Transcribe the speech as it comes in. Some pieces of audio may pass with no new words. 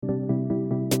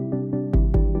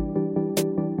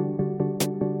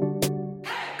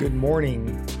Good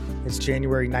morning. It's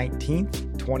January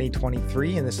 19th,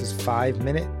 2023, and this is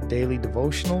 5-Minute Daily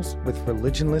Devotionals with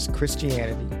Religionless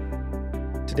Christianity.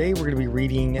 Today we're going to be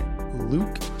reading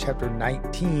Luke chapter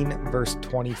 19, verse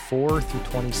 24 through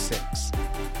 26.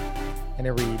 And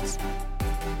it reads,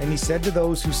 "And he said to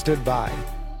those who stood by,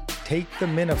 'Take the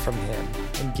mina from him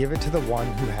and give it to the one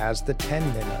who has the 10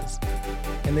 minas.'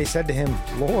 And they said to him,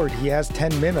 'Lord, he has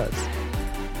 10 minas.'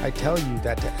 I tell you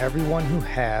that to everyone who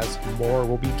has, more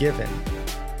will be given.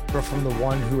 But from the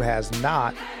one who has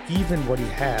not, even what he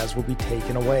has will be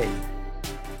taken away."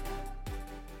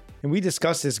 And we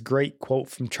discussed this great quote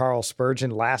from Charles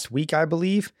Spurgeon last week, I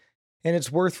believe, and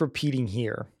it's worth repeating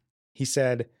here. He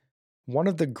said, "One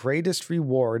of the greatest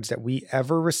rewards that we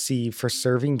ever receive for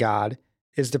serving God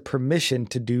is the permission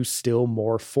to do still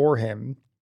more for him."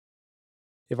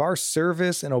 If our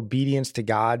service and obedience to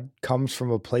God comes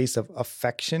from a place of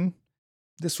affection,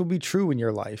 this will be true in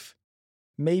your life.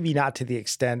 Maybe not to the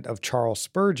extent of Charles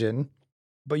Spurgeon,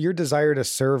 but your desire to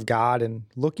serve God and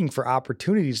looking for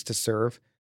opportunities to serve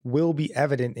will be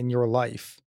evident in your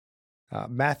life.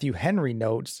 Matthew Henry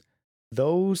notes,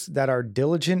 "Those that are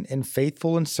diligent and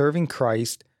faithful in serving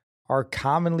Christ are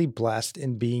commonly blessed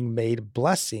in being made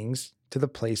blessings to the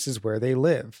places where they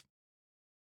live."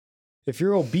 If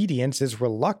your obedience is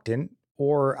reluctant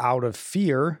or out of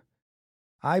fear,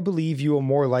 I believe you will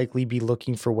more likely be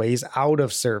looking for ways out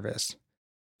of service.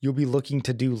 You'll be looking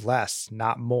to do less,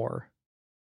 not more.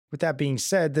 With that being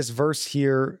said, this verse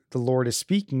here, in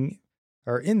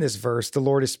this verse, the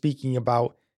Lord is speaking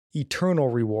about eternal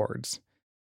rewards.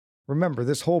 Remember,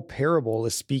 this whole parable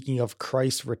is speaking of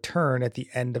Christ's return at the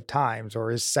end of times,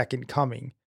 or his second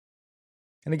coming.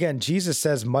 And again, Jesus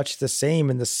says much the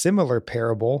same in the similar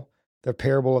parable, the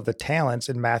parable of the talents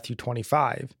in Matthew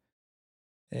 25.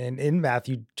 And in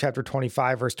Matthew chapter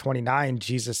 25, verse 29,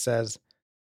 Jesus says,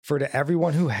 "For to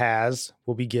everyone who has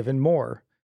will be given more,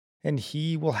 and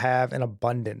he will have an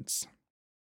abundance."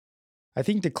 I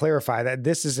think to clarify that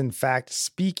this is in fact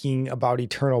speaking about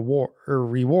eternal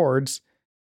rewards.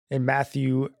 In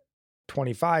Matthew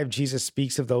 25, Jesus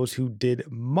speaks of those who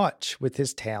did much with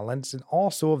his talents and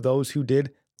also of those who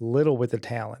did little with the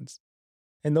talents.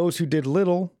 And those who did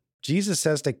little, Jesus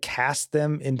says to cast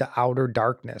them into outer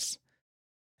darkness.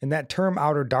 And that term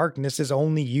outer darkness is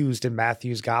only used in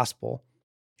Matthew's gospel.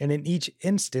 And in each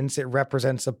instance, it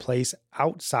represents a place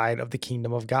outside of the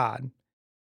kingdom of God.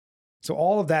 So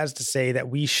all of that is to say that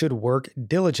we should work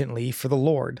diligently for the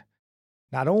Lord,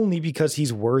 not only because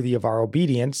he's worthy of our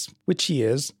obedience, which he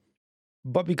is,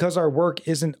 but because our work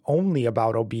isn't only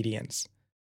about obedience.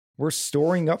 We're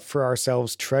storing up for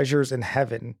ourselves treasures in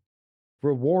heaven,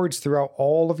 rewards throughout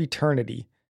all of eternity.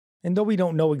 And though we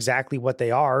don't know exactly what they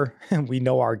are, we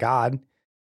know our God.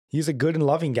 He's a good and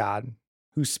loving God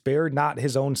who spared not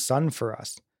his own son for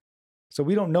us. So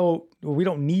we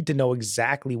don't need to know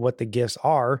exactly what the gifts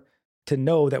are to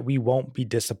know that we won't be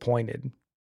disappointed.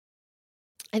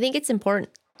 I think it's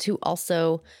important to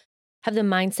also have the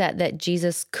mindset that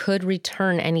Jesus could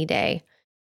return any day.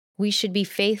 We should be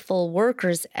faithful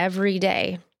workers every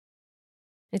day.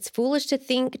 It's foolish to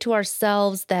think to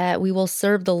ourselves that we will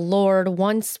serve the Lord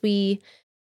once we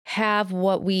have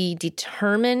what we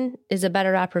determine is a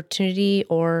better opportunity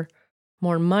or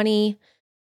more money.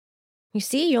 You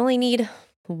see, you only need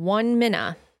 1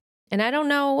 mina. And I don't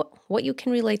know what you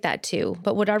can relate that to,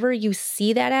 but whatever you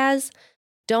see that as,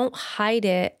 don't hide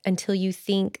it until you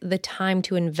think the time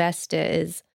to invest it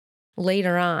is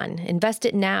later on. Invest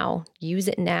it now. Use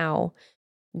it now.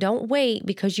 Don't wait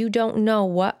because you don't know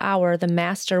what hour the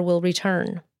master will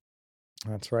return.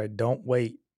 That's right. Don't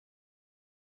wait.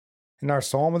 And our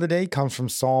psalm of the day comes from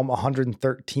Psalm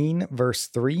 113, verse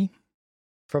 3.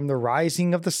 "From the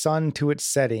rising of the sun to its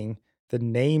setting, the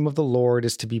name of the Lord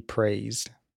is to be praised."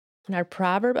 And our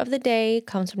proverb of the day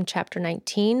comes from chapter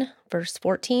 19, verse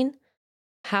 14.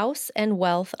 "House and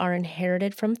wealth are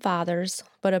inherited from fathers,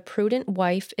 but a prudent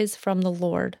wife is from the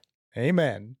Lord."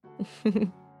 Amen.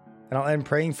 And I'll end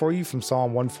praying for you from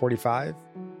Psalm 145.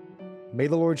 "May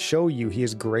the Lord show you he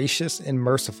is gracious and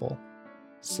merciful,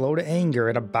 slow to anger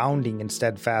and abounding in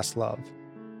steadfast love,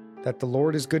 that the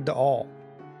Lord is good to all,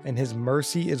 and his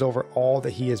mercy is over all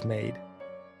that he has made.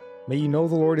 May you know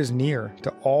the Lord is near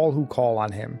to all who call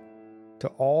on him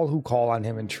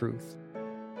in truth,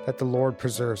 that the Lord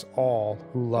preserves all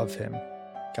who love him."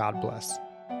 God bless.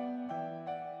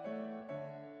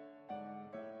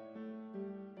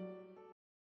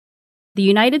 The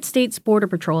United States Border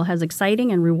Patrol has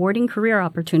exciting and rewarding career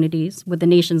opportunities with the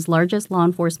nation's largest law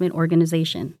enforcement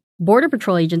organization. Border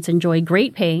Patrol agents enjoy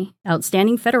great pay,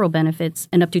 outstanding federal benefits,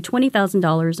 and up to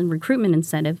 $20,000 in recruitment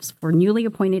incentives for newly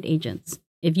appointed agents.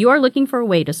 If you are looking for a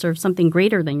way to serve something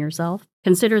greater than yourself,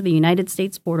 consider the United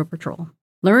States Border Patrol.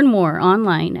 Learn more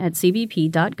online at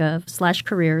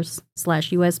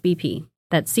cbp.gov/careers/USBP.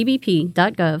 That's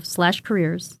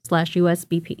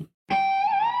cbp.gov/careers/USBP.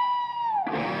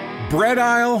 Bread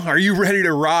aisle, are you ready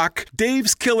to rock?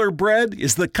 Dave's Killer Bread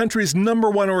is the country's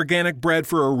 #1 organic bread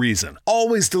for a reason.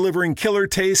 Always delivering killer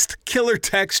taste, killer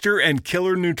texture, and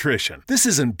killer nutrition. This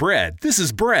isn't bread. This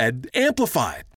is bread amplified.